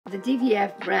The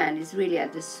DVF brand is really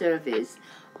at the service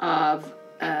of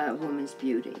woman's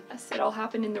beauty. It all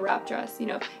happened in the wrap dress, you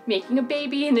know, making a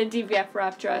baby in a DVF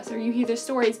wrap dress, or you hear the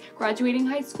stories, graduating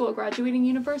high school, graduating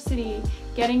university,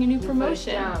 getting a new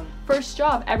promotion, first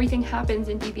job, everything happens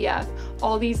in DVF.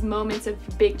 All these moments of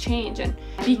big change, and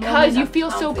because you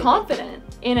feel so confident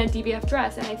in a DVF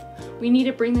dress, and we need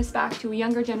to bring this back to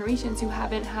younger generations who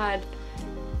haven't had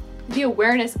the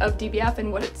awareness of DVF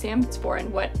and what it stands for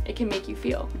and what it can make you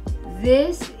feel.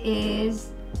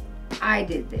 I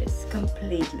did this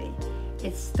completely.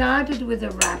 It started with a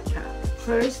wrap top.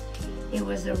 First, it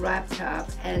was a wrap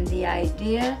top, and the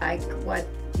idea, like what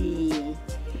the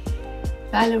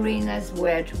ballerinas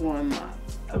wear to warm up.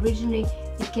 Originally,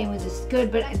 it came with a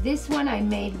skirt, but this one I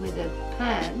made with the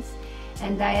pants,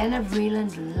 and Diane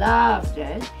Vreeland loved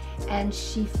it, and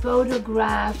she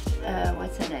photographed,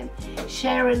 what's her name?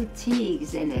 Cheryl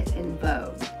Tiegs in it, in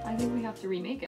Vogue. I think we have to remake it.